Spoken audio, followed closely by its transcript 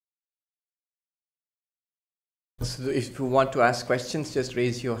So if you want to ask questions, just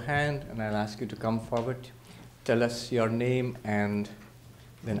raise your hand and I'll ask you to come forward. Tell us your name and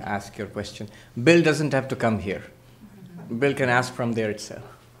then ask your question. Bill doesn't have to come here. Bill can ask from there itself.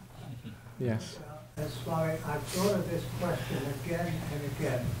 Yes. Swami, I've thought of this question again and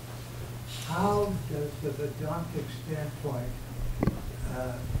again. How does the Vedantic standpoint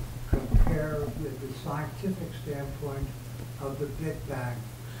compare with the scientific standpoint of the Big Bang?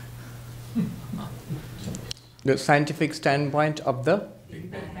 The scientific standpoint of the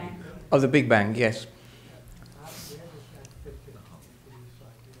Big Bang. Of the Big Bang, yes. Where does that fit into this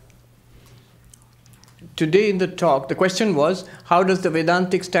idea? Today in the talk, the question was, how does the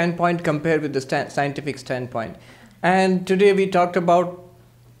Vedantic standpoint compare with the scientific standpoint? And today we talked about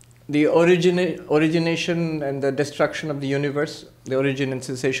the origination and the destruction of the universe, the origin and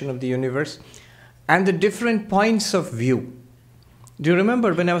cessation of the universe, and the different points of view. Do you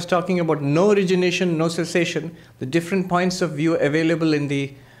remember when I was talking about no origination, no cessation, the different points of view available in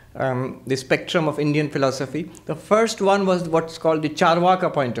the spectrum of Indian philosophy? The first one was what's called the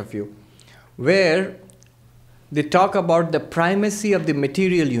Charvaka point of view, where they talk about the primacy of the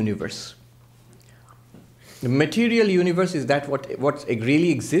material universe. The material universe is that what really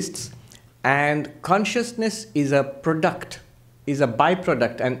exists, and consciousness is a product, is a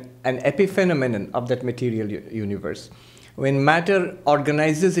byproduct, and an epiphenomenon of that material universe. When matter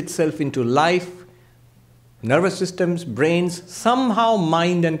organizes itself into life, nervous systems, brains, somehow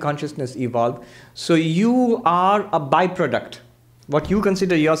mind and consciousness evolve. So you are a byproduct. What you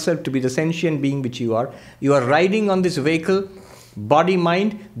consider yourself to be the sentient being which you are riding on this vehicle, body,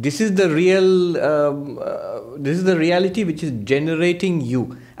 mind. This is the real, this is the reality which is generating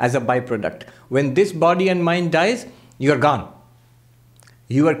you as a byproduct. When this body and mind dies, you are gone.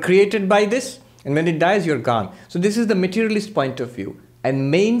 You are created by this, and when it dies, you're gone. So this is the materialist point of view.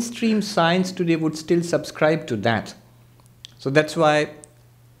 And mainstream science today would still subscribe to that. So that's why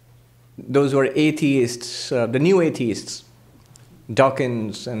those who are atheists, the new atheists,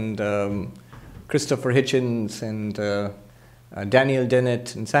 Dawkins and Christopher Hitchens and Daniel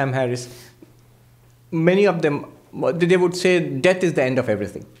Dennett and Sam Harris, many of them, they would say death is the end of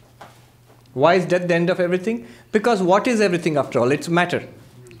everything. Why is death the end of everything? Because what is everything after all? It's matter.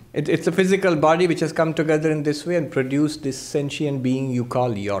 It's a physical body which has come together in this way and produced this sentient being you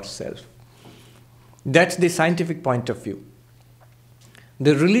call yourself. That's the scientific point of view.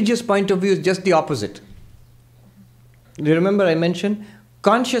 The religious point of view is just the opposite. Do you remember I mentioned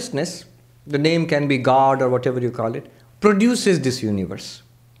consciousness, the name can be God or whatever you call it, produces this universe.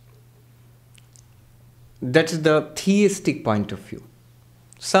 That's the theistic point of view.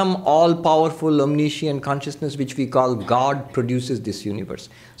 Some all-powerful, omniscient consciousness which we call God produces this universe.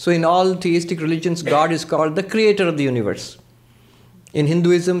 So in all theistic religions, God is called the creator of the universe. In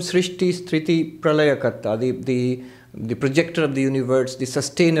Hinduism, Srishti, Striti, Pralayakata, the projector of the universe, the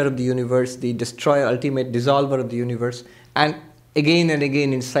sustainer of the universe, the destroyer, ultimate dissolver of the universe, and again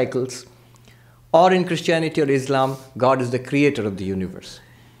in cycles. Or in Christianity or Islam, God is the creator of the universe.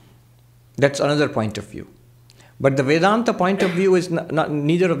 That's another point of view. But the Vedanta point of view is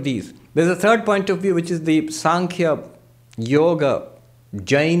neither of these. There's a third point of view, which is the Sankhya, Yoga,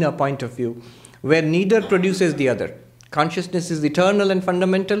 Jaina point of view, where neither produces the other. Consciousness is eternal and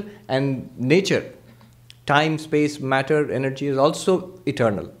fundamental, and nature, time, space, matter, energy is also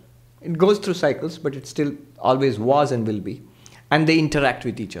eternal. It goes through cycles, but it still always was and will be. And they interact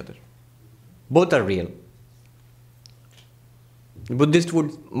with each other. Both are real. The Buddhist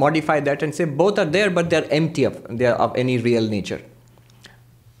would modify that and say both are there, but they're empty of any real nature.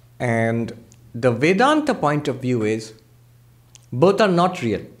 And the Vedanta point of view is both are not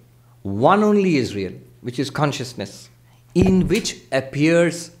real. One only is real, which is consciousness, in which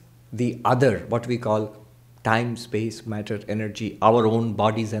appears the other, what we call time, space, matter, energy, our own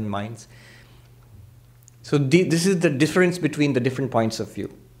bodies and minds. So this is the difference between the different points of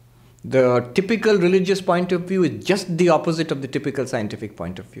view. The typical religious point of view is just the opposite of the typical scientific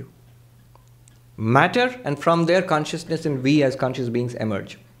point of view. Matter, and from there consciousness and we as conscious beings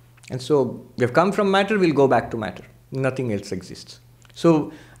emerge. And so we've come from matter, we'll go back to matter. Nothing else exists.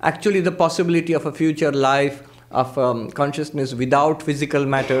 So actually the possibility of a future life, of consciousness without physical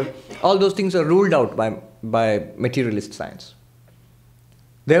matter, all those things are ruled out by materialist science.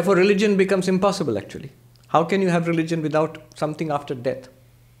 Therefore religion becomes impossible actually. How can you have religion without something after death?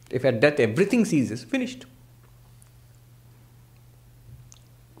 If at death everything ceases, finished.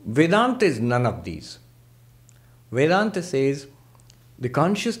 Vedanta is none of these. Vedanta says the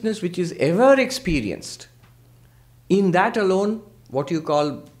consciousness which is ever experienced, in that alone, what you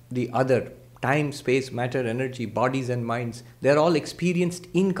call the other, time, space, matter, energy, bodies and minds, they're all experienced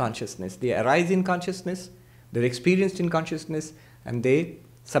in consciousness. They arise in consciousness, They're experienced in consciousness and they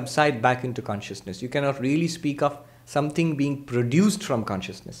subside back into consciousness. You cannot really speak of something being produced from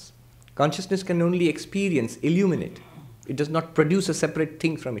consciousness. Consciousness can only experience, illuminate. It does not produce a separate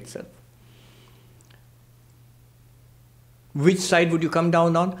thing from itself. Which side would you come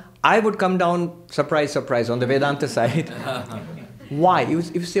down on? I would come down, surprise, surprise, on the Vedanta side. Why?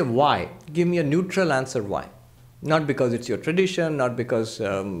 If you say why, give me a neutral answer why. Not because it's your tradition, not because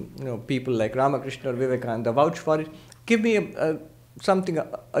people like Ramakrishna or Vivekananda vouch for it. Give me a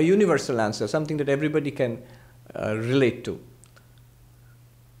universal answer, something that everybody can relate to.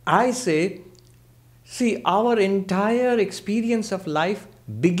 I say, see, our entire experience of life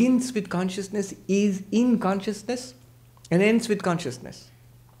begins with consciousness, is in consciousness, and ends with consciousness.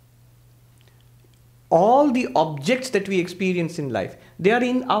 All the objects that we experience in life, they are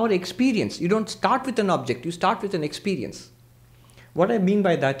in our experience. You don't start with an object, you start with an experience. What I mean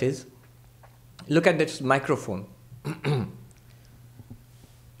by that is, look at this microphone.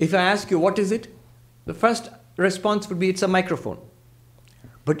 If I ask you, what is it? The first response would be, it's a microphone.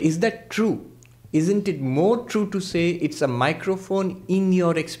 But is that true? Isn't it more true to say it's a microphone in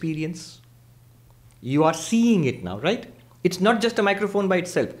your experience? You are seeing it now, right? It's not just a microphone by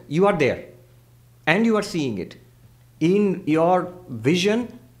itself. You are there. And you are seeing it. In your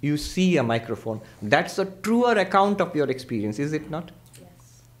vision, you see a microphone. That's a truer account of your experience, is it not?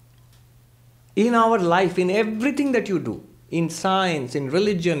 Yes. In our life, in everything that you do, in science, in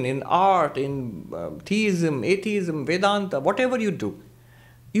religion, in art, in theism, atheism, Vedanta, whatever you do,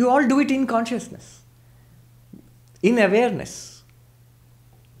 you all do it in consciousness, in awareness.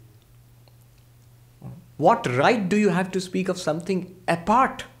 What right do you have to speak of something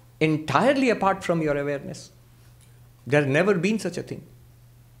apart, entirely apart from your awareness? There has never been such a thing.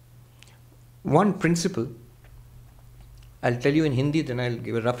 One principle, I'll tell you in Hindi, then I'll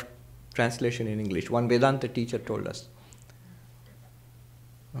give a rough translation in English. One Vedanta teacher told us,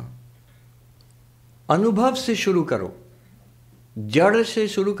 अनुभव से शुरू करो, जड़ से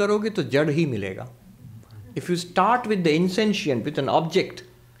शुरू करोगे तो जड़ ही मिलेगा. If you start with the insentient, with an object,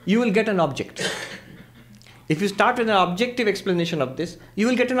 you will get an object. If you start with an objective explanation of this, you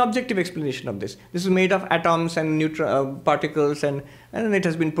will get an objective explanation of this. This is made of atoms and particles, and it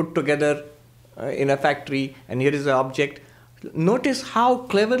has been put together in a factory, and here is the object. Notice how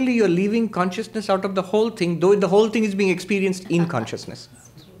cleverly you're leaving consciousness out of the whole thing, though the whole thing is being experienced in consciousness.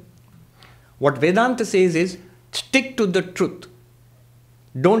 What Vedanta says is, stick to the truth.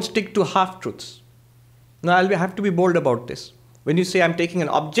 Don't stick to half-truths. Now, I'll have to be bold about this. When you say I'm taking an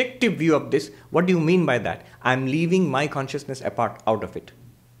objective view of this, what do you mean by that? I'm leaving my consciousness apart out of it.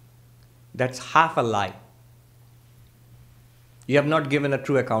 That's half a lie. You have not given a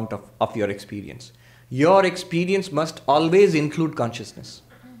true account of your experience. Your experience must always include consciousness.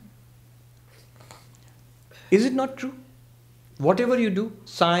 Is it not true? Whatever you do,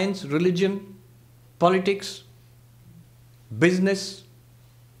 science, religion, politics, business,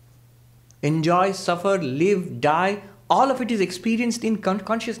 enjoy, suffer, live, die, all of it is experienced in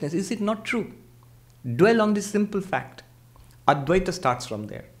consciousness. Is it not true? Dwell on this simple fact. Advaita starts from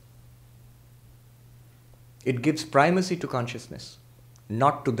there. It gives primacy to consciousness,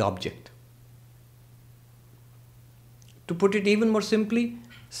 not to the object. To put it even more simply,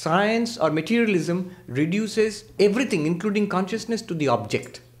 science or materialism reduces everything, including consciousness, to the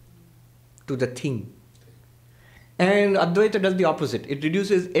object, to the thing. And Advaita does the opposite. It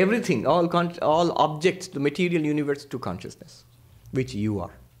reduces everything, all objects, the material universe, to consciousness, which you are.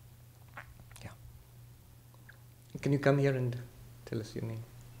 Yeah. Can you come here and tell us your name?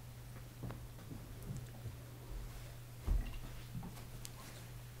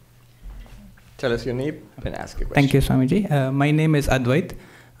 Tell us your name and ask a question. Thank you, Swamiji. My name is Advait.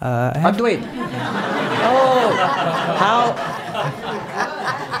 Advait. Oh,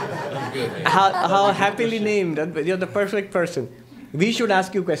 how happily named. You're the perfect person. We should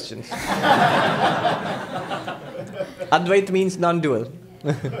ask you questions. Advait means non-dual.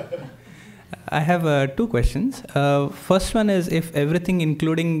 I have two questions. First one is, if everything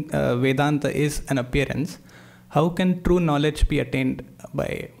including Vedanta is an appearance, how can true knowledge be attained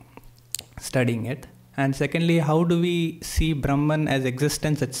by studying it? And secondly, how do we see Brahman as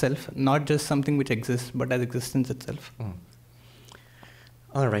existence itself, not just something which exists, but as existence itself?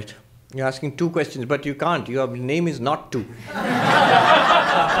 All right. You're asking two questions, but you can't. Your name is not two. That's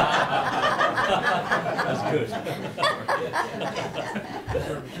good.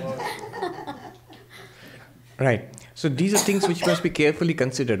 Right. So these are things which must be carefully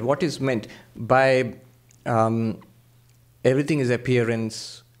considered. What is meant by everything is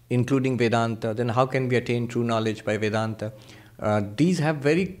appearance, including Vedanta? Then how can we attain true knowledge by Vedanta? These have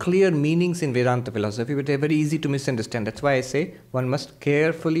very clear meanings in Vedanta philosophy, but they're very easy to misunderstand. That's why I say one must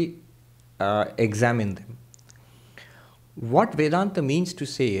carefully examine them. What Vedanta means to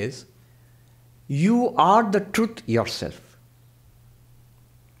say is, you are the truth yourself.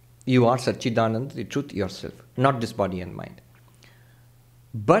 You are Satchidananda, the truth yourself, not this body and mind.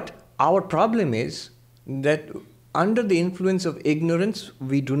 But our problem is that under the influence of ignorance,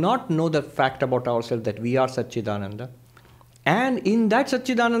 we do not know the fact about ourselves that we are Satchidananda. And in that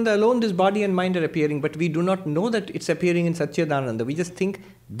Satchidananda alone, this body and mind are appearing, but we do not know that it's appearing in Satchidananda. We just think,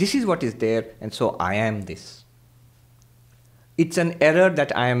 this is what is there, and so I am this. It's an error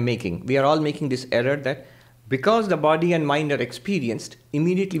that I am making. We are all making this error that because the body and mind are experienced,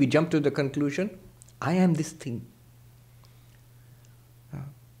 immediately we jump to the conclusion, I am this thing.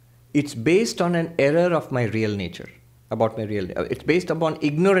 It's based on an error of my real nature, it's based upon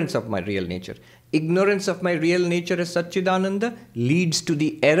ignorance of my real nature. Ignorance of my real nature as Satchidananda leads to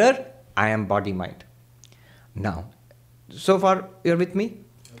the error, I am body-mind. Now, so far you're with me?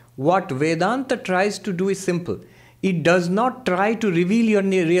 What Vedanta tries to do is simple. It does not try to reveal your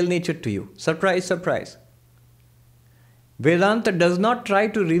real nature to you. Surprise, surprise. Vedanta does not try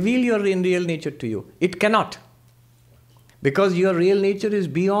to reveal your real nature to you. It cannot. Because your real nature is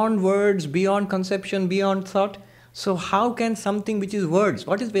beyond words, beyond conception, beyond thought. So how can something which is words?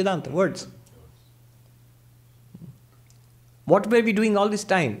 What is Vedanta? Words. What were we doing all this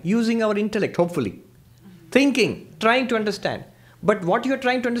time? Using our intellect, hopefully. Thinking, trying to understand. But what you are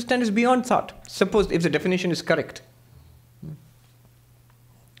trying to understand is beyond thought. Suppose if the definition is correct.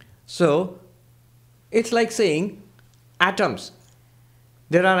 So, it's like saying atoms.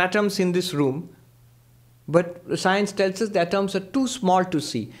 There are atoms in this room, but science tells us the atoms are too small to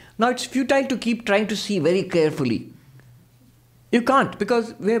see. Now it's futile to keep trying to see very carefully. You can't,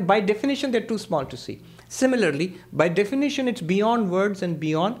 because by definition they're too small to see. Similarly, by definition it's beyond words and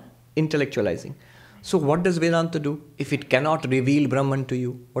beyond intellectualizing. So what does Vedanta do? If it cannot reveal Brahman to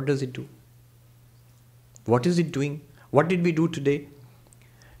you, what does it do? What is it doing? What did we do today?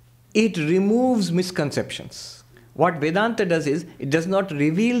 It removes misconceptions. What Vedanta does is, it does not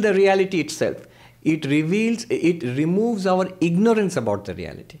reveal the reality itself. It removes our ignorance about the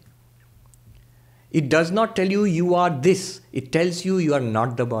reality. It does not tell you, you are this. It tells you, you are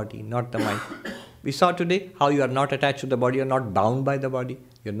not the body, not the mind. We saw today how you are not attached to the body, you are not bound by the body,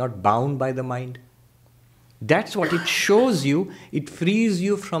 you are not bound by the mind. That's what it shows you. It frees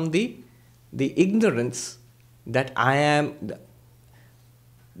you from the ignorance that I am.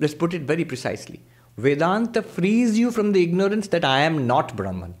 Let's put it very precisely. Vedanta frees you from the ignorance that I am not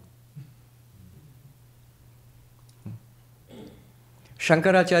Brahman.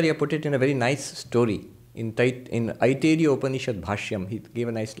 Shankaracharya put it in a very nice story. In Aitariya Upanishad Bhashyam, he gave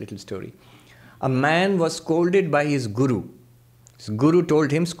a nice little story. A man was scolded by his guru. His guru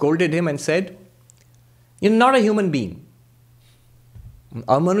scolded him and said, you're not a human being.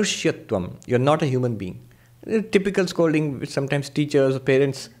 Amanushyattvam, you're not a human being. Typical scolding, which sometimes teachers or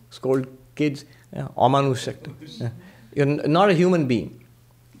parents scold kids. Amanushyattvam. You're not a human being.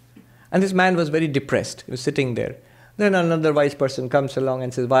 And this man was very depressed. He was sitting there. Then another wise person comes along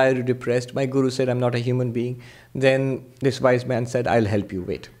and says, why are you depressed? My guru said, I'm not a human being. Then this wise man said, I'll help you,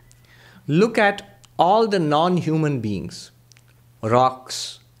 wait. Look at all the non-human beings.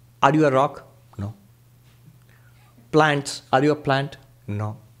 Rocks. Are you a rock? No. Plants. Are you a plant?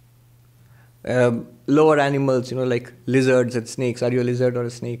 No. Lower animals, like lizards and snakes. Are you a lizard or a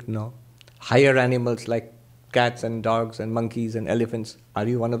snake? No. Higher animals like cats and dogs and monkeys and elephants. Are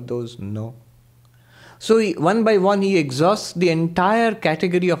you one of those? No. So one by one he exhausts the entire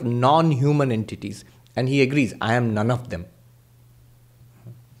category of non-human entities and he agrees, I am none of them.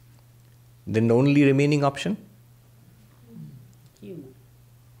 Then the only remaining option? Human.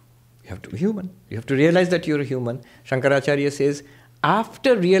 You have to be human. You have to realize that you're a human. Shankaracharya says,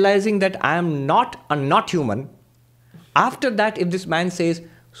 after realizing that I am not a not human, after that if this man says,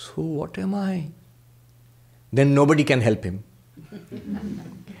 so what am I? Then nobody can help him.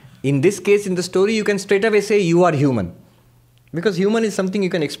 In this case, in the story, you can straight away say you are human. Because human is something you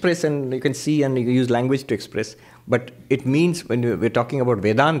can express and you can see and you can use language to express. But it means when we're talking about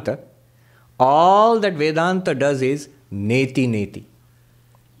Vedanta, all that Vedanta does is neti neti.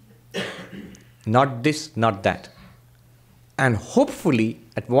 Not this, not that. And hopefully,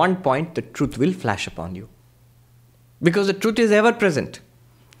 at one point, the truth will flash upon you. Because the truth is ever present.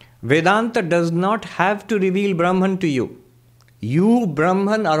 Vedanta does not have to reveal Brahman to you. You,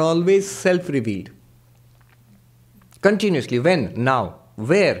 Brahman, are always self-revealed. Continuously. When? Now.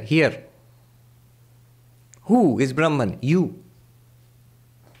 Where? Here. Who is Brahman? You.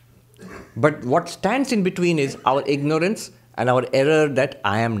 But what stands in between is our ignorance and our error that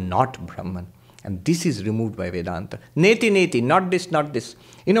I am not Brahman. And this is removed by Vedanta. Neti, neti, not this, not this.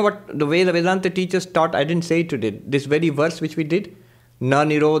 You know what, the way the Vedanta teachers taught, I didn't say it today, this very verse which we did, na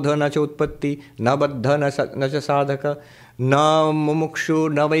nirodha na cha utpatti, na baddha na cha sadhaka, na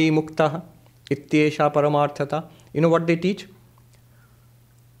mumukshu na vai muktaha, ityesha paramarthata. You know what they teach?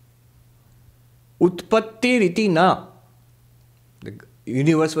 Utpatti riti na. The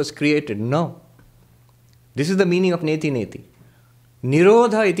universe was created. No. This is the meaning of neti neti.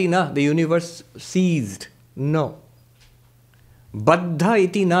 Nirodha iti na. The universe ceased. No. Baddha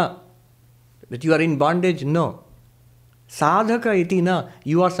iti na. That you are in bondage. No. Sadhaka iti na.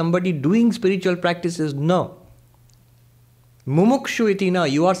 You are somebody doing spiritual practices. No. Mumukshu iti na.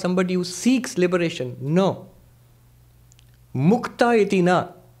 You are somebody who seeks liberation. No. Mukta iti na.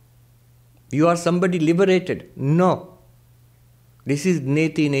 You are somebody liberated. No. This is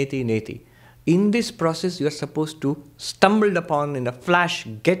neti, neti, neti. In this process, you are supposed to stumble upon in a flash,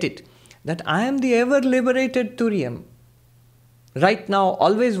 get it, that I am the ever liberated Turiyam. Right now,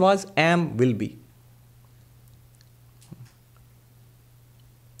 always was, am, will be.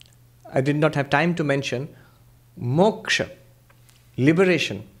 I did not have time to mention moksha,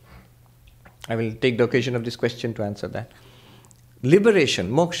 liberation. I will take the occasion of this question to answer that.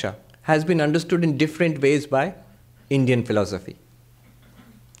 Liberation, moksha, has been understood in different ways by Indian philosophy.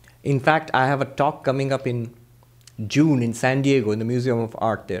 In fact, I have a talk coming up in June in San Diego in the Museum of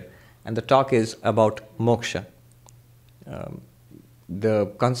Art there. And the talk is about moksha, the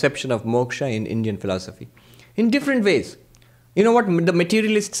conception of moksha in Indian philosophy. In different ways. You know what the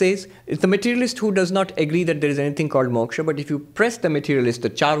materialist says? It's the materialist who does not agree that there is anything called moksha, but if you press the materialist,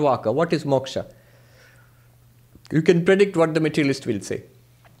 the charvaka, what is moksha? You can predict what the materialist will say.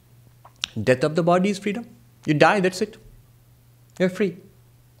 Death of the body is freedom. You die, that's it. You're free.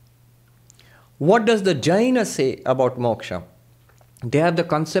 What does the Jaina say about moksha? They have the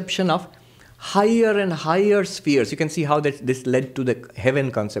conception of higher and higher spheres. You can see how this led to the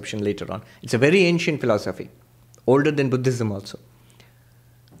heaven conception later on. It's a very ancient philosophy, older than Buddhism also.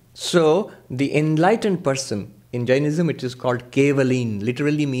 So, the enlightened person, in Jainism it is called Kevalin,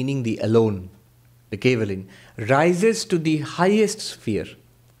 literally meaning the alone, the Kevalin, rises to the highest sphere.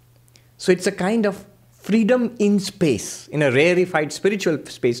 So, it's a kind of freedom in space, in a rarefied spiritual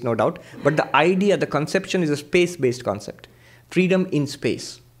space, no doubt, but the idea, the conception is a space-based concept. Freedom in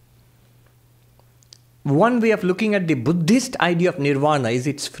space. One way of looking at the Buddhist idea of nirvana is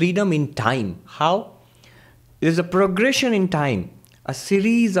its freedom in time. How? It is a progression in time, a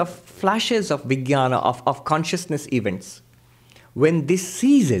series of flashes of vijnana, of consciousness events. When this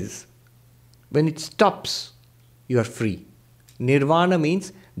ceases, when it stops, you are free. Nirvana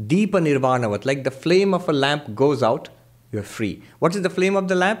means deepa nirvanavat, like the flame of a lamp goes out, you are free. What is the flame of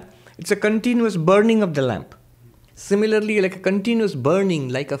the lamp? It's a continuous burning of the lamp. Similarly, like a continuous burning,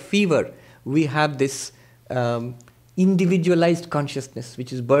 like a fever, we have this individualized consciousness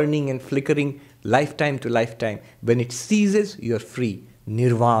which is burning and flickering lifetime to lifetime. When it ceases, you are free.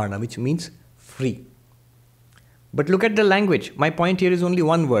 Nirvana, which means free. But look at the language. My point here is only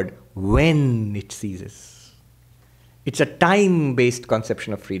one word. When it ceases. It's a time-based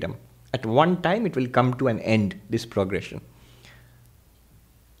conception of freedom. At one time, it will come to an end, this progression.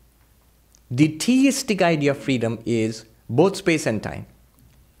 The theistic idea of freedom is both space and time.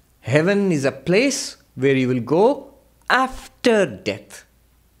 Heaven is a place where you will go after death,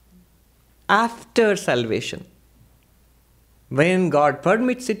 after salvation. When God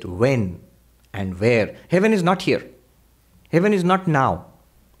permits it, when and where. Heaven is not here. Heaven is not now.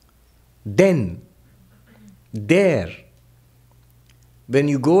 Then, there, when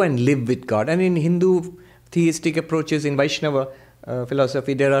you go and live with God. And in Hindu theistic approaches, in Vaishnava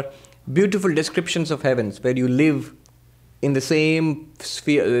philosophy, there are beautiful descriptions of heavens where you live in the same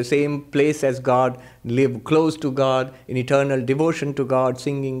sphere, the same place as God, live close to God, in eternal devotion to God,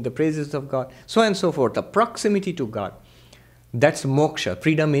 singing the praises of God, so on and so forth, a proximity to God. That's moksha,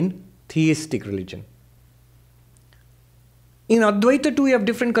 freedom in theistic religion. In Advaita too, we have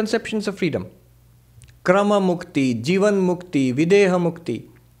different conceptions of freedom. Krama mukti, jivan mukti, videha mukti.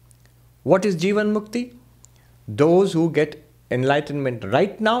 What is jivan mukti? Those who get enlightenment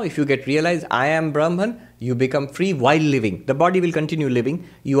right now, if you realize I am Brahman, you become free while living. The body will continue living.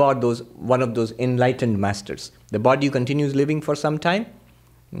 You are one of those enlightened masters. The body continues living for some time.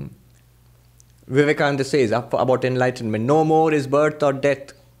 Vivekananda says about enlightenment, no more is birth or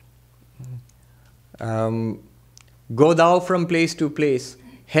death. Go thou from place to place.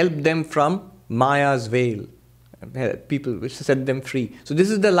 Help them from Maya's veil. People, set them free. So this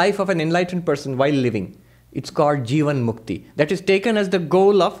is the life of an enlightened person while living. It's called Jivan Mukti. That is taken as the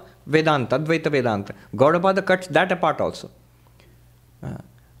goal of Vedanta, Advaita Vedanta. Gaudapada cuts that apart also.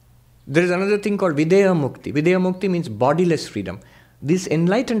 There is another thing called Videha Mukti. Videha Mukti means bodiless freedom. This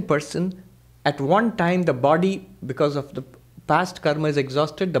enlightened person, at one time the body, because of the past karma is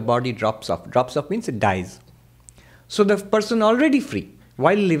exhausted, the body drops off. Drops off means it dies. So the person already free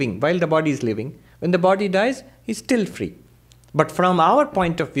while living, while the body is living. When the body dies, he's still free. But from our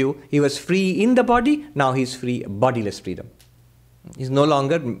point of view, he was free in the body, now he's free, bodiless freedom. He's no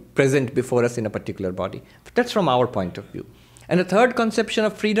longer present before us in a particular body. That's from our point of view. And the third conception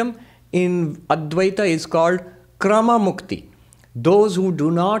of freedom in Advaita is called Krama Mukti. Those who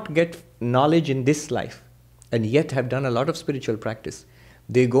do not get knowledge in this life and yet have done a lot of spiritual practice,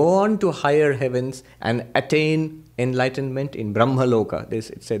 they go on to higher heavens and attain enlightenment in Brahmaloka.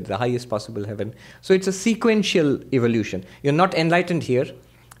 It said the highest possible heaven. So it's a sequential evolution. You're not enlightened here,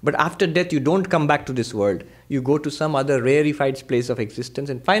 but after death you don't come back to this world. You go to some other rarefied place of existence,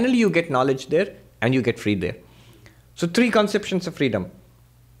 and finally you get knowledge there and you get free there. So three conceptions of freedom.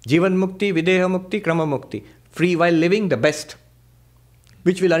 Jivan Mukti, Videha Mukti, Krama Mukti. Free while living, the best,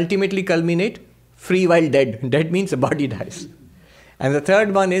 which will ultimately culminate free while dead. Dead means the body dies. And the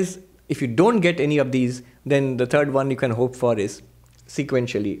third one is, if you don't get any of these, then the third one you can hope for is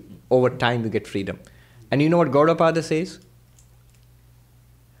sequentially, over time you get freedom. And you know what Gaudapada says?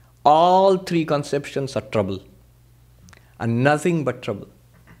 All three conceptions are trouble, and nothing but trouble.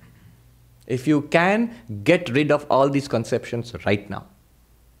 If you can, get rid of all these conceptions right now.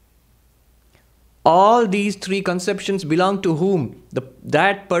 All these three conceptions belong to whom?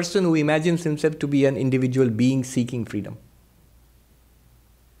 That person who imagines himself to be an individual being seeking freedom.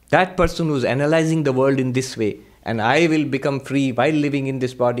 That person who is analyzing the world in this way, and I will become free while living in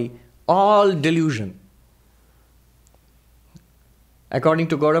this body, all delusion. According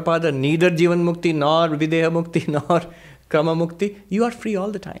to Gaudapada, neither Jivan Mukti, nor Videha Mukti, nor Krama Mukti, you are free all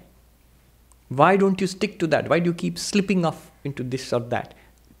the time. Why don't you stick to that? Why do you keep slipping off into this or that,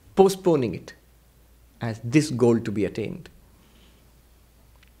 postponing it as this goal to be attained?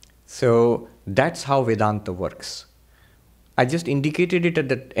 So that's how Vedanta works. I just indicated it at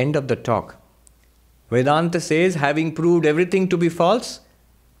the end of the talk. Vedanta says, having proved everything to be false,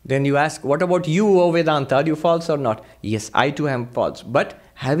 then you ask, what about you, O Vedanta? Are you false or not? Yes, I too am false. But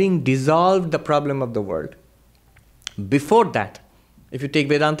having dissolved the problem of the world, before that, if you take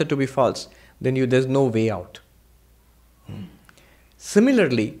Vedanta to be false, then there's no way out.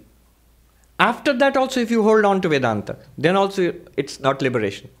 Similarly, after that also, if you hold on to Vedanta, then also it's not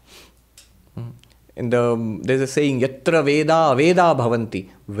liberation. There's a saying, Yatra Veda Aveda Bhavanti,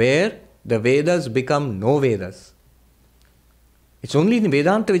 where the Vedas become no Vedas. It's only in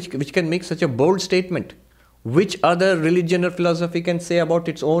Vedanta which can make such a bold statement. Which other religion or philosophy can say about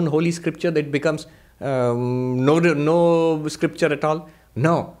its own holy scripture that it becomes no scripture at all?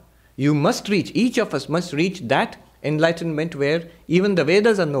 No. You must reach, each of us must reach that enlightenment where even the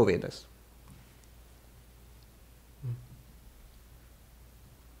Vedas are no Vedas.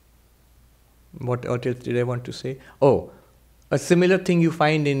 What else did I want to say? Oh, a similar thing you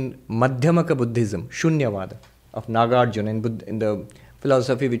find in Madhyamaka Buddhism, Shunyavada, of Nagarjuna, in the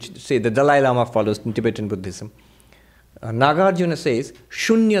philosophy which say the Dalai Lama follows in Tibetan Buddhism. Nagarjuna says,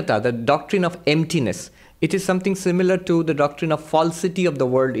 Shunyata, the doctrine of emptiness, it is something similar to the doctrine of falsity of the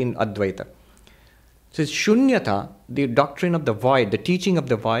world in Advaita. It says Shunyata, the doctrine of the void, the teaching of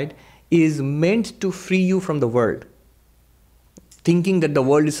the void, is meant to free you from the world. Thinking that the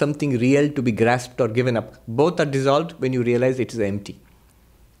world is something real to be grasped or given up. Both are dissolved when you realize it is empty.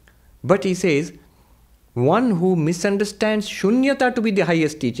 But he says, one who misunderstands Shunyata to be the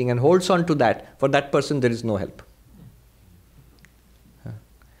highest teaching and holds on to that, for that person there is no help.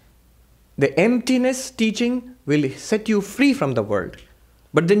 The emptiness teaching will set you free from the world.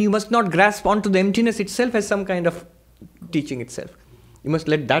 But then you must not grasp onto the emptiness itself as some kind of teaching itself. You must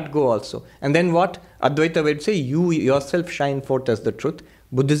let that go also. And then what? Advaita would say, you yourself shine forth as the truth.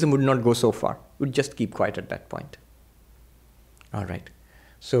 Buddhism would not go so far. It would just keep quiet at that point. All right.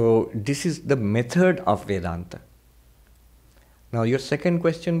 So this is the method of Vedanta. Now your second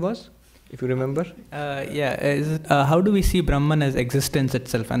question was, if you remember? How do we see Brahman as existence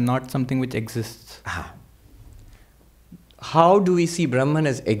itself and not something which exists? How do we see Brahman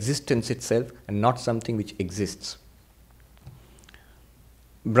as existence itself and not something which exists?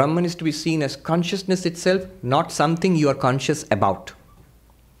 Brahman is to be seen as consciousness itself, not something you are conscious about.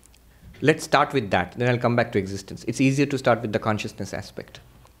 Let's start with that, then I'll come back to existence. It's easier to start with the consciousness aspect.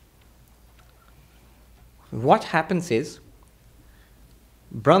 What happens is,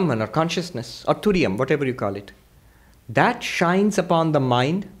 Brahman or consciousness, or Turiyam, whatever you call it, that shines upon the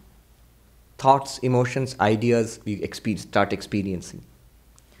mind, thoughts, emotions, ideas we start experiencing.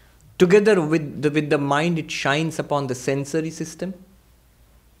 Together with the mind, it shines upon the sensory system,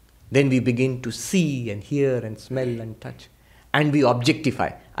 Then we begin to see and hear and smell and touch. And we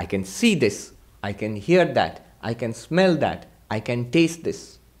objectify. I can see this, I can hear that, I can smell that, I can taste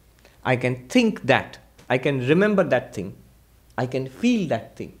this, I can think that, I can remember that thing, I can feel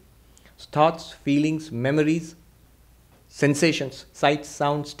that thing. Thoughts, feelings, memories, sensations, sights,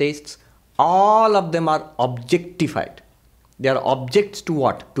 sounds, tastes, all of them are objectified. They are objects to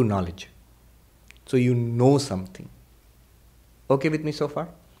what? To knowledge. So you know something. Okay with me so far?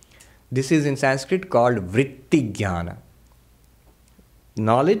 This is in Sanskrit called vritti jnana.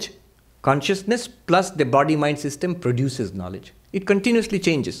 Knowledge, consciousness plus the body-mind system produces knowledge. It continuously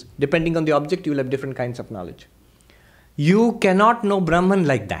changes. Depending on the object, you will have different kinds of knowledge. You cannot know Brahman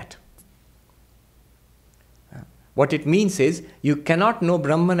like that. What it means is, you cannot know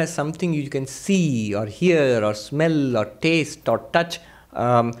Brahman as something you can see or hear or smell or taste or touch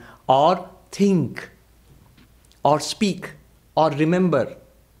or think or speak or remember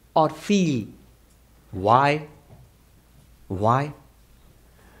or feel. Why? Why?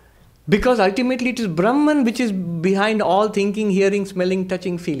 Because ultimately it is Brahman which is behind all thinking, hearing, smelling,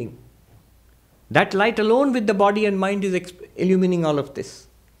 touching, feeling. That light alone with the body and mind is illumining all of this.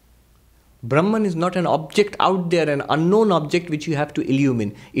 Brahman is not an object out there, an unknown object which you have to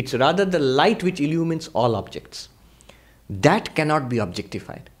illumine. It's rather the light which illumines all objects. That cannot be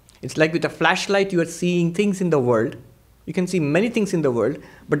objectified. It's like with a flashlight you are seeing things in the world. You can see many things in the world,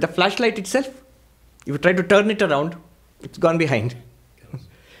 but the flashlight itself, if you try to turn it around, it's gone behind.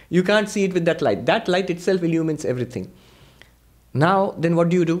 You can't see it with that light. That light itself illumines everything. Now, then what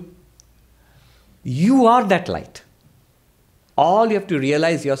do? You are that light. All you have to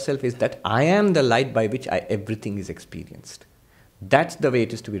realize yourself is that I am the light by which everything is experienced. That's the way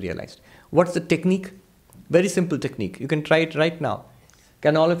it is to be realized. What's the technique? Very simple technique. You can try it right now.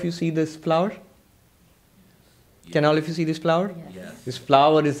 Can all of you see this flower? Can all of you see this flower? Yes. This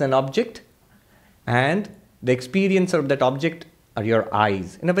flower is an object, and the experiencer of that object are your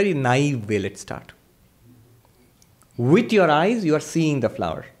eyes. In a very naive way, let's start. With your eyes, you are seeing the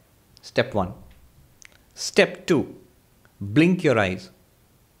flower. Step 1. Step 2. Blink your eyes.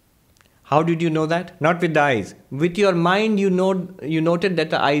 How did you know that? Not with the eyes. With your mind, you noted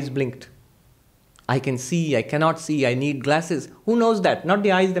that the eyes blinked. I can see, I cannot see, I need glasses. Who knows that? Not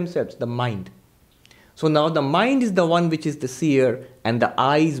the eyes themselves, the mind. So now the mind is the one which is the seer, and the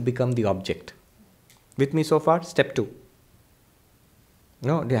eyes become the object. With me so far? Step 2.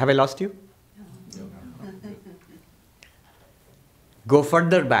 No? Have I lost you? No. Go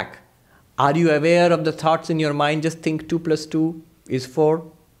further back. Are you aware of the thoughts in your mind? Just think 2 plus 2 is 4.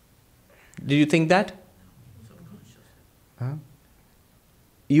 Did you think that? Huh?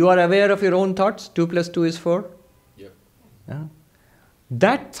 You are aware of your own thoughts? 2 plus 2 is 4? Yep. Huh?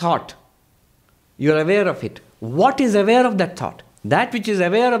 That thought, you are aware of it. What is aware of that thought? That which is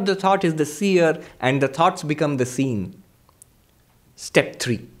aware of the thought is the seer, and the thoughts become the seen. Step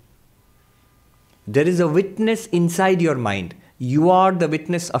 3. There is a witness inside your mind. You are the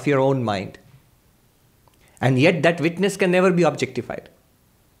witness of your own mind. And yet that witness can never be objectified.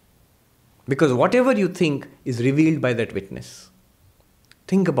 Because whatever you think is revealed by that witness.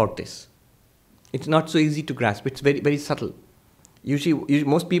 Think about this. It's not so easy to grasp. It's very, very subtle. Usually,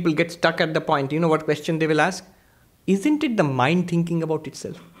 most people get stuck at the point. You know what question they will ask? Isn't it the mind thinking about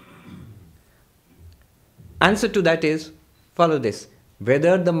itself? Answer to that is, follow this.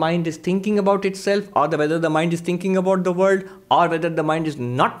 Whether the mind is thinking about itself, or whether the mind is thinking about the world, or whether the mind is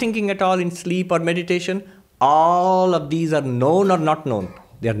not thinking at all in sleep or meditation, all of these are known or not known.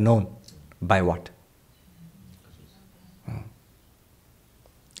 They are known. By what?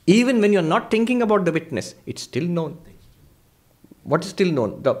 Even when you are not thinking about the witness, it's still known. What is still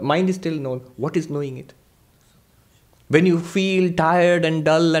known? The mind is still known. What is knowing it? When you feel tired and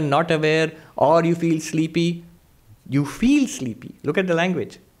dull and not aware, or you feel sleepy, you feel sleepy. Look at the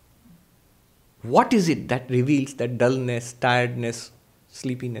language. What is it that reveals that dullness, tiredness,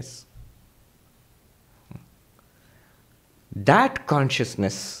 sleepiness? That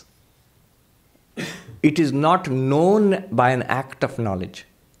consciousness, it is not known by an act of knowledge.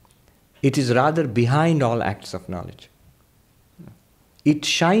 It is rather behind all acts of knowledge. It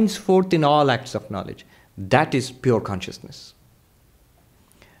shines forth in all acts of knowledge. That is pure consciousness.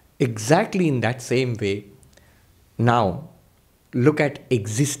 Exactly in that same way, now look at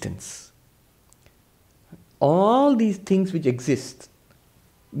existence. All these things which exist,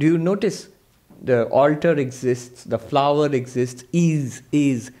 do you notice the altar exists, the flower exists, is,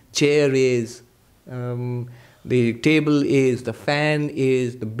 chair is, the table is, the fan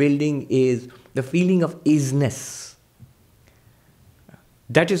is, the building is, the feeling of isness.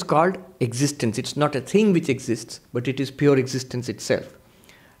 That is called existence. It's not a thing which exists, but it is pure existence itself.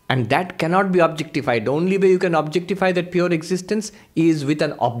 And that cannot be objectified. The only way you can objectify that pure existence is with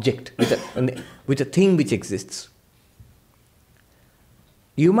an object, with a thing which exists.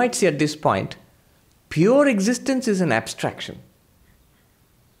 You might say at this point, pure existence is an abstraction.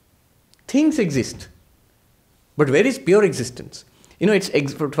 Things exist. But where is pure existence? For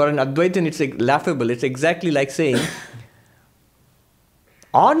an Advaitin, it's laughable. It's exactly like saying,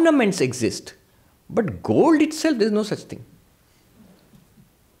 ornaments exist, but gold itself, there is no such thing.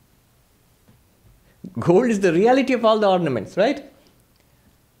 Gold is the reality of all the ornaments, right?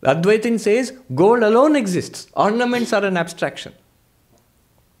 Advaitin says, gold alone exists. Ornaments are an abstraction.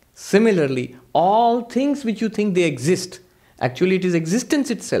 Similarly, all things which you think they exist, actually it is existence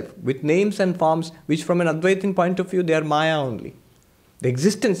itself, with names and forms, which from an Advaitin point of view, they are Maya only. The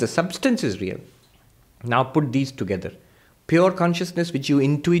existence, the substance is real. Now put these together. Pure consciousness which you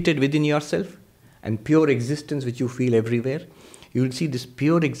intuited within yourself, and pure existence which you feel everywhere. You will see this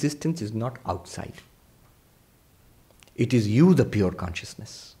pure existence is not outside. It is you, the pure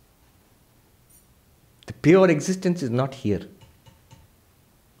consciousness. The pure existence is not here.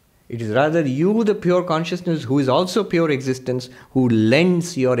 It is rather you, the pure consciousness, who is also pure existence, who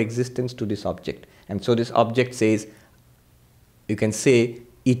lends your existence to this object. And so this object says, you can say,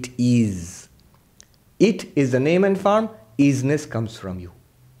 it is. It is the name and form, isness comes from you.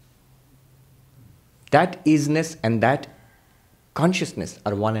 That isness and that consciousness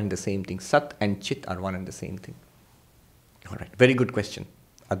are one and the same thing. Sat and Chit are one and the same thing. All right, very good question,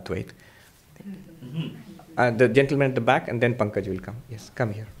 Advait. The gentleman at the back, and then Pankaj will come. Yes,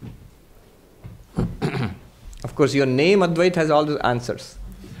 come here. Of course, your name, Advait, has all the answers.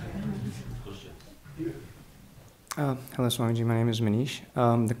 Hello, Swamiji. My name is Manish.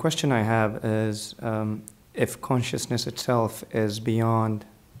 The question I have is, if consciousness itself is beyond,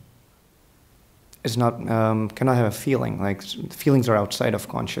 cannot have a feeling, like feelings are outside of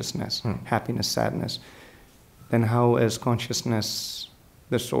consciousness, happiness, sadness, then how is consciousness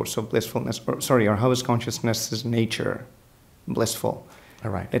the source of blissfulness? Or how is consciousness's nature blissful?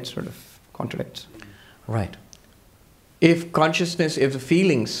 All right. It sort of contradicts. Right. If consciousness, if the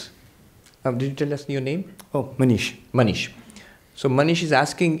feelings, did you tell us your name? Oh, Manish. Manish. So Manish is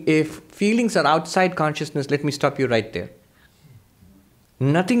asking, if feelings are outside consciousness, let me stop you right there.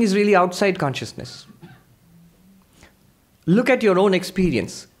 Nothing is really outside consciousness. Look at your own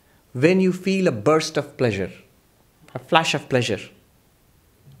experience when you feel a burst of pleasure, a flash of pleasure.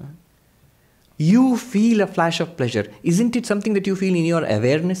 You feel a flash of pleasure. Isn't it something that you feel in your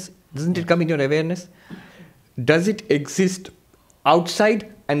awareness? Doesn't it come in your awareness? Does it exist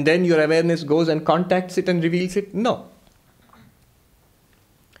outside and then your awareness goes and contacts it and reveals it? No.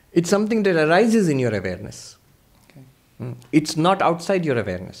 It's something that arises in your awareness. Okay. It's not outside your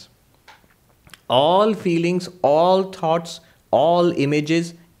awareness. All feelings, all thoughts, all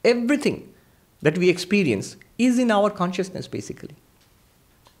images, everything that we experience is in our consciousness basically.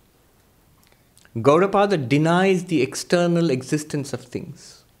 Gaudapada denies the external existence of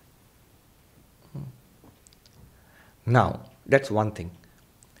things. Now, that's one thing.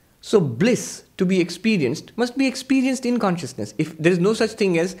 So bliss to be experienced must be experienced in consciousness. If there is no such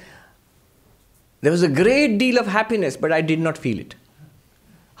thing as, there was a great deal of happiness, but I did not feel it.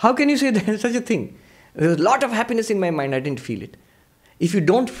 How can you say there is such a thing? There was a lot of happiness in my mind, I didn't feel it. If you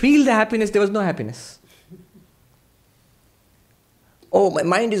don't feel the happiness, there was no happiness. Oh, my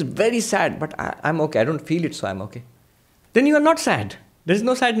mind is very sad, but I'm okay. I don't feel it, so I'm okay. Then you are not sad. There is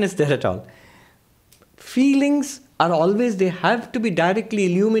no sadness there at all. Feelings are always, they have to be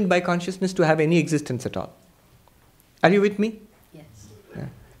directly illumined by consciousness to have any existence at all. Are you with me? Yes.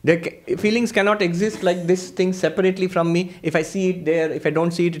 Yeah. Feelings cannot exist like this thing separately from me. If I see it there, if I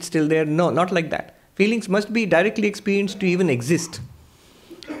don't see it, it's still there. No, not like that. Feelings must be directly experienced to even exist.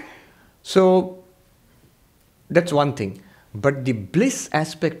 So, that's one thing. But the bliss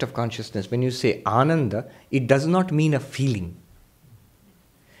aspect of consciousness, when you say ananda, it does not mean a feeling.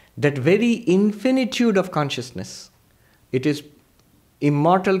 That very infinitude of consciousness, it is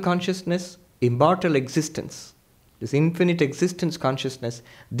immortal consciousness, immortal existence. This infinite existence consciousness,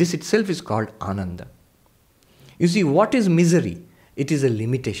 this itself is called ananda. You see, what is misery? It is a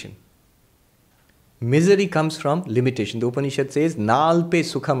limitation. Misery comes from limitation. The Upanishad says, Nalpe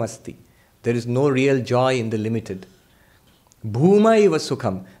sukham asti. There is no real joy in the limited. Bhuma eva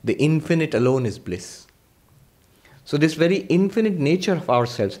sukham. The infinite alone is bliss. So this very infinite nature of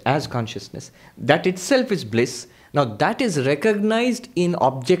ourselves as consciousness, that itself is bliss. Now that is recognized in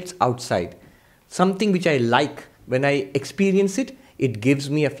objects outside. Something which I like, when I experience it, it gives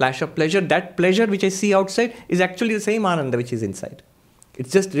me a flash of pleasure. That pleasure which I see outside is actually the same ananda which is inside.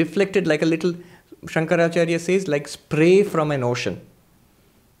 It's just reflected like a little, Shankaracharya says, like spray from an ocean.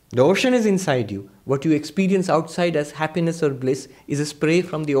 The ocean is inside you. What you experience outside as happiness or bliss is a spray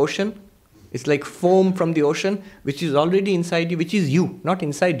from the ocean. It's like foam from the ocean, which is already inside you, which is you, not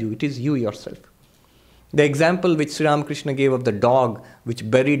inside you, it is you yourself. The example which Sri Ramakrishna gave of the dog which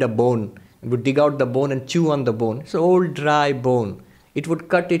buried a bone, and would dig out the bone and chew on the bone. It's an old dry bone. It would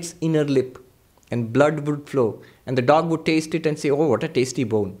cut its inner lip and blood would flow. And the dog would taste it and say, oh, what a tasty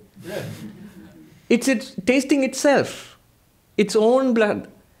bone. It's tasting itself, its own blood.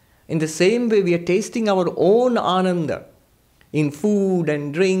 In the same way, we are tasting our own ananda in food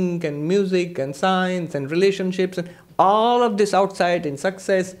and drink and music and science and relationships and all of this outside, in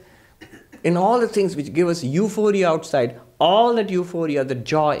success, in all the things which give us euphoria outside. All that euphoria, the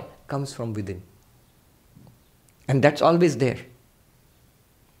joy, comes from within. And that's always there.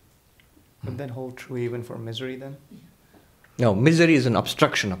 Would that hold true even for misery then? No, misery is an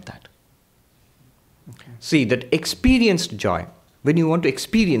obstruction of that. Okay. See, that experienced joy, when you want to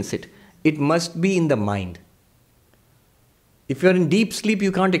experience it, it must be in the mind. If you're in deep sleep,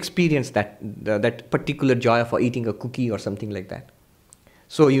 you can't experience that particular joy for eating a cookie or something like that.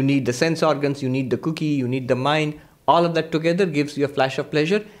 So you need the sense organs, you need the cookie, you need the mind. All of that together gives you a flash of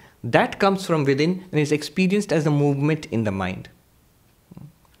pleasure. That comes from within and is experienced as a movement in the mind.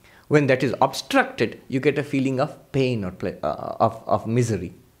 When that is obstructed, you get a feeling of pain or of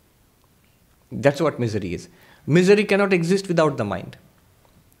misery. That's what misery is. Misery cannot exist without the mind.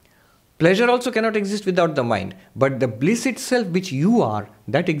 Pleasure also cannot exist without the mind. But the bliss itself, which you are,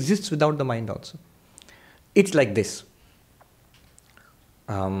 that exists without the mind also. It's like this.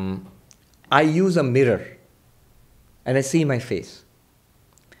 I use a mirror and I see my face.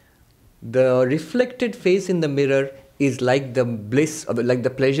 The reflected face in the mirror is like the bliss, like the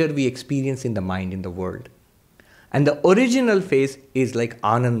pleasure we experience in the mind, in the world. And the original face is like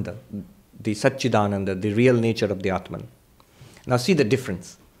Ananda, the Satchidananda, the real nature of the Atman. Now see the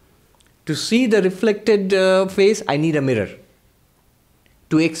difference. To see the reflected face, I need a mirror.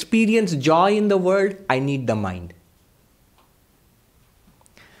 To experience joy in the world, I need the mind.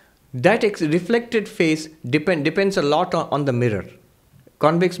 That reflected face depends a lot on the mirror.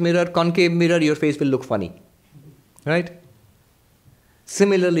 Convex mirror, concave mirror, your face will look funny. Right?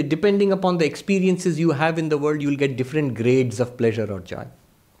 Similarly, depending upon the experiences you have in the world, you will get different grades of pleasure or joy.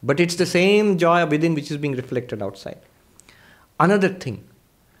 But it's the same joy within which is being reflected outside. Another thing,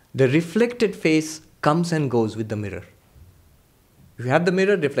 the reflected face comes and goes with the mirror. If you have the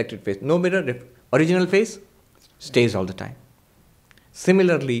mirror, reflected face. No mirror, original face stays all the time.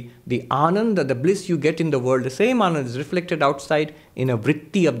 Similarly, the ananda, the bliss you get in the world, the same ananda is reflected outside in a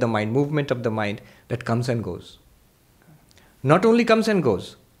vritti of the mind, movement of the mind that comes and goes. Not only comes and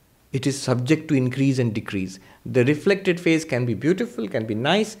goes, it is subject to increase and decrease. The reflected face can be beautiful, can be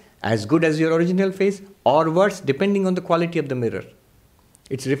nice, as good as your original face, or worse, depending on the quality of the mirror.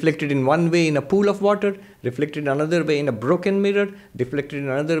 It's reflected in one way in a pool of water, reflected another way in a broken mirror, reflected in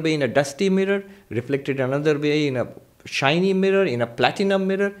another way in a dusty mirror, reflected another way in a shiny mirror, in a platinum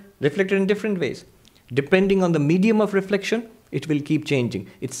mirror, reflected in different ways. Depending on the medium of reflection, it will keep changing.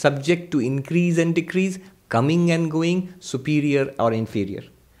 It's subject to increase and decrease, coming and going, superior or inferior.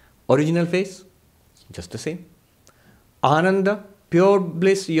 Original face, just the same. Ananda, pure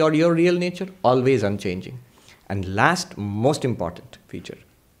bliss, your real nature, always unchanging. And last, most important feature.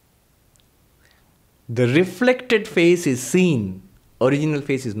 The reflected face is seen, original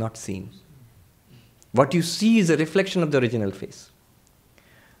face is not seen. What you see is a reflection of the original face.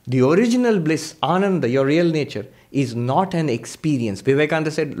 The original bliss, Ananda, your real nature, is not an experience.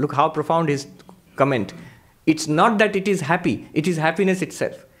 Vivekananda said, look how profound his comment. It's not that it is happy, it is happiness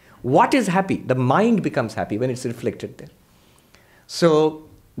itself. What is happy? The mind becomes happy when it's reflected there. So,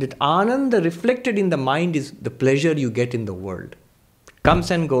 that Ananda reflected in the mind is the pleasure you get in the world. It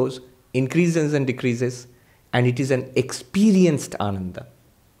comes and goes, increases and decreases, and it is an experienced Ananda.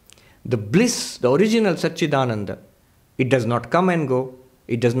 The bliss, the original Satchidananda, it does not come and go,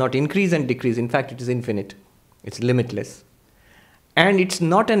 it does not increase and decrease. In fact, it is infinite. It's limitless. And it's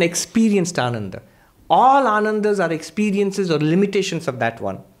not an experienced Ananda. All Anandas are experiences or limitations of that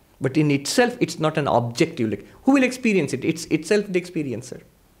one. But in itself, it's not an objective. Who will experience it? It's itself the experiencer.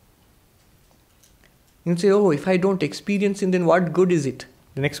 You say, oh, if I don't experience it, then what good is it?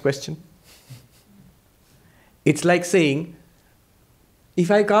 The next question. It's like saying, if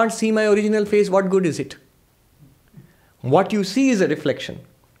I can't see my original face, what good is it? What you see is a reflection.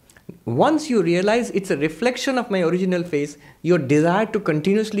 Once you realize it's a reflection of my original face, your desire to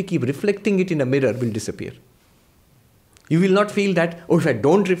continuously keep reflecting it in a mirror will disappear. You will not feel that, oh, if I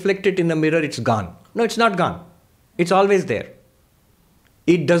don't reflect it in the mirror, it's gone. No, it's not gone. It's always there.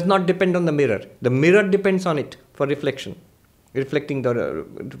 It does not depend on the mirror. The mirror depends on it for reflection. reflecting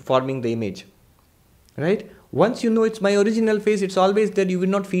forming the image. Right? Once you know it's my original face, it's always there, you will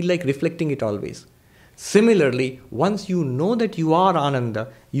not feel like reflecting it always. Similarly, once you know that you are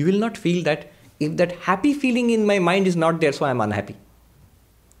Ananda, you will not feel that if that happy feeling in my mind is not there, so I am unhappy.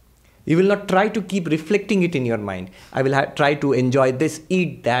 You will not try to keep reflecting it in your mind. I will try to enjoy this,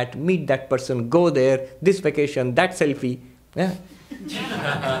 eat that, meet that person, go there, this vacation, that selfie. Yeah.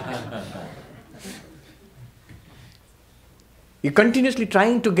 You're continuously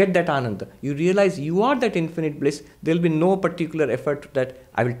trying to get that Ananda. You realize you are that infinite bliss. There will be no particular effort that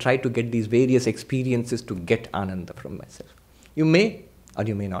I will try to get these various experiences to get Ananda from myself. You may or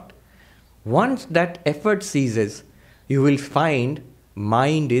you may not. Once that effort ceases, you will find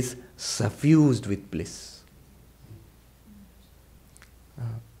mind is suffused with bliss.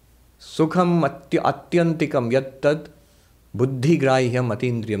 Sukham atyantikam yattad buddhigrahyam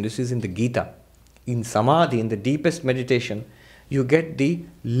atindriyam. This is in the Gita. In Samadhi, in the deepest meditation, you get the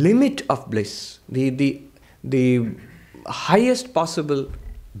limit of bliss. The highest possible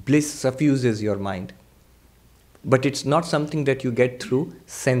bliss suffuses your mind. But it's not something that you get through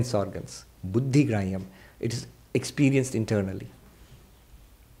sense organs. Buddhigrayam. It is experienced internally.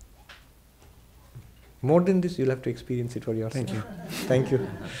 More than this, you'll have to experience it for yourself. Thank you. Thank you.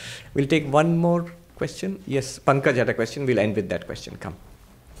 We'll take one more question. Yes, Pankaj had a question. We'll end with that question. Come.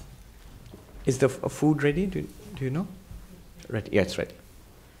 Is the food ready? Do you know? Ready. Yeah, it's ready.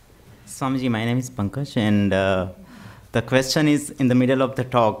 Swamiji, my name is Pankaj, and the question is, in the middle of the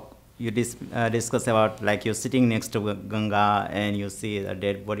talk, you discuss about like you're sitting next to Ganga and you see the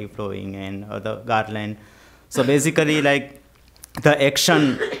dead body flowing and the garland. So basically, like the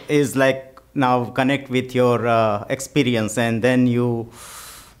action is like now connect with your experience, and then you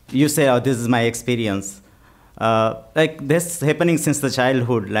say, oh, this is my experience. Like this happening since the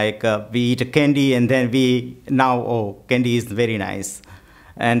childhood, like we eat a candy and then candy is very nice.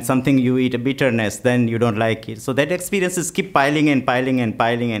 And something you eat a bitterness, then you don't like it. So that experiences keep piling and piling and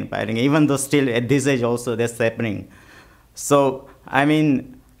piling and piling, even though still at this age also that's happening. So, I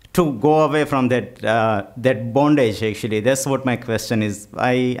mean, to go away from that bondage, actually, that's what my question is.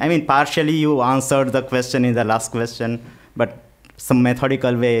 I mean, partially you answered the question in the last question, but some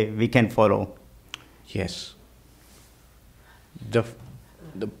methodical way we can follow. Yes. The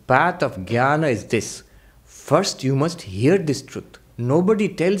path of jnana is this. First, you must hear this truth. Nobody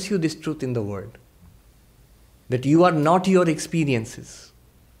tells you this truth in the world. That you are not your experiences.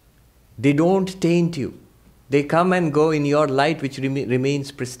 They don't taint you. They come and go in your light which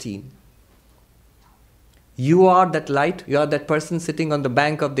remains pristine. You are that light. You are that person sitting on the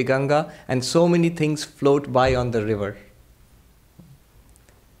bank of the Ganga, and so many things float by on the river.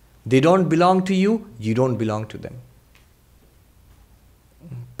 They don't belong to you. You don't belong to them.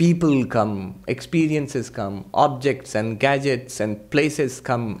 People come, experiences come, objects and gadgets and places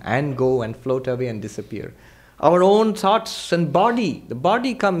come and go and float away and disappear. Our own thoughts and body, the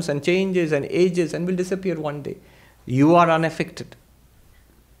body comes and changes and ages and will disappear one day. You are unaffected.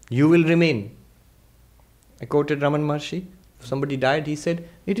 You will remain. I quoted Raman Maharshi. If somebody died, he said,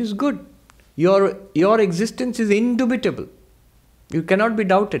 it is good. Your existence is indubitable. You cannot be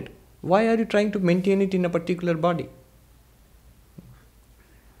doubted. Why are you trying to maintain it in a particular body?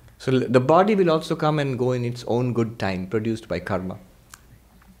 So the body will also come and go in its own good time, produced by karma.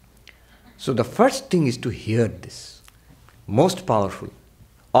 So the first thing is to hear this. Most powerful.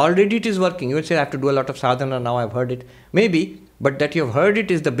 Already it is working. You will say, I have to do a lot of sadhana, now I have heard it. Maybe, but that you have heard it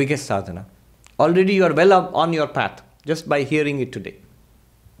is the biggest sadhana. Already you are well up on your path, just by hearing it today.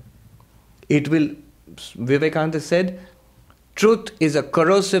 It will, Vivekananda said, truth is a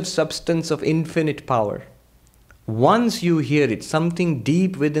corrosive substance of infinite power. Once you hear it, something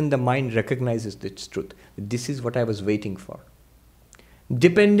deep within the mind recognizes this truth. This is what I was waiting for.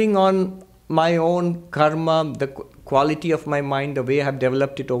 Depending on my own karma, the quality of my mind, the way I have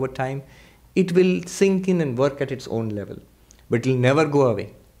developed it over time, it will sink in and work at its own level. But it will never go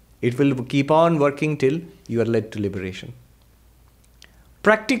away. It will keep on working till you are led to liberation.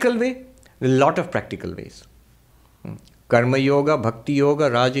 Practical way, a lot of practical ways. Karma yoga, bhakti yoga,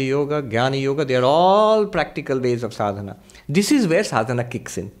 raja yoga, jnana yoga, they are all practical ways of sadhana. This is where sadhana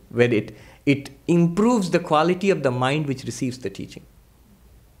kicks in, where it improves the quality of the mind which receives the teaching.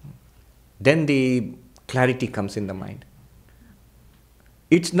 Then the clarity comes in the mind.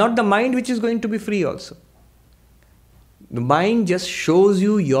 It's not the mind which is going to be free also. The mind just shows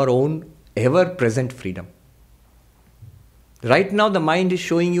you your own ever-present freedom. Right now the mind is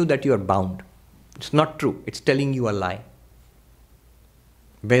showing you that you are bound. It's not true. It's telling you a lie.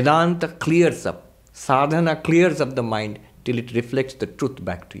 Vedanta clears up, sadhana clears up the mind till it reflects the truth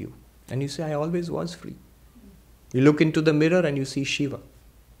back to you. And you say, I always was free. You look into the mirror and you see Shiva.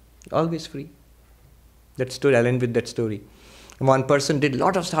 Always free. That story, I'll end with that story. One person did a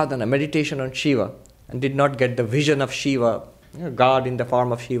lot of sadhana, meditation on Shiva, and did not get the vision of Shiva, God in the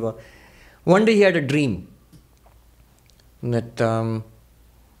form of Shiva. One day he had a dream that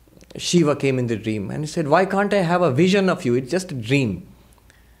Shiva came in the dream, and he said, "Why can't I have a vision of you? It's just a dream."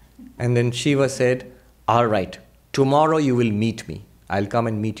 And then Shiva said, "All right, tomorrow you will meet me. I'll come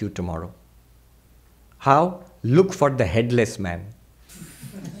and meet you tomorrow." How? Look for the headless man.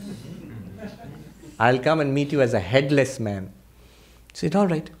 I'll come and meet you as a headless man. He said, "All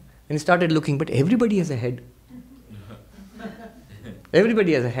right." And he started looking, but everybody has a head.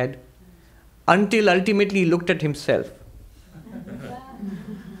 Everybody has a head. Until ultimately he looked at himself.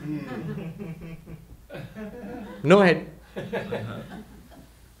 No head.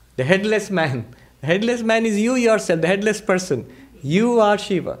 The headless man. The headless man is you yourself, the headless person. You are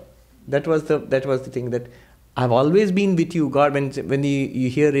Shiva. That was the thing, that I've always been with you, God. When you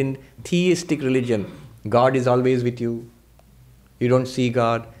hear in theistic religion, God is always with you. You don't see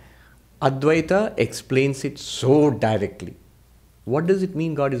God. Advaita explains it so directly. What does it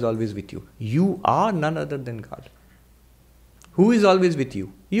mean God is always with you? You are none other than God. Who is always with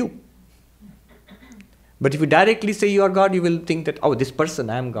you? You. But if you directly say you are God, you will think that, oh, this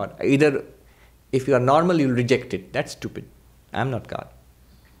person, I am God. Either, if you are normal, you will reject it. That's stupid. I am not God.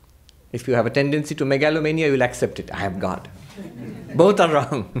 If you have a tendency to megalomania, you will accept it. I am God. Both are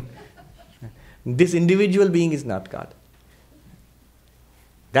wrong. This individual being is not God.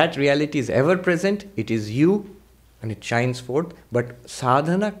 That reality is ever present. It is you, and it shines forth. But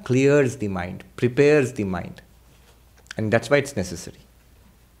sadhana clears the mind, prepares the mind. And that's why it's necessary.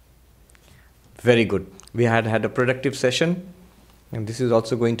 Very good. We had a productive session, and this is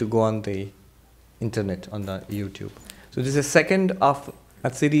also going to go on the internet, on the YouTube. So this is the second of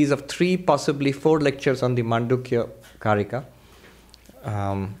a series of 3, possibly 4 lectures on the Mandukya Karika.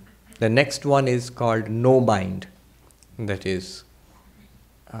 The next one is called No Mind. That is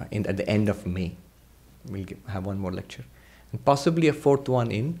at the end of May. We'll have one more lecture. And possibly a 4th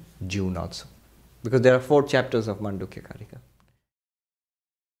one in June also. Because there are 4 chapters of Mandukya Karika.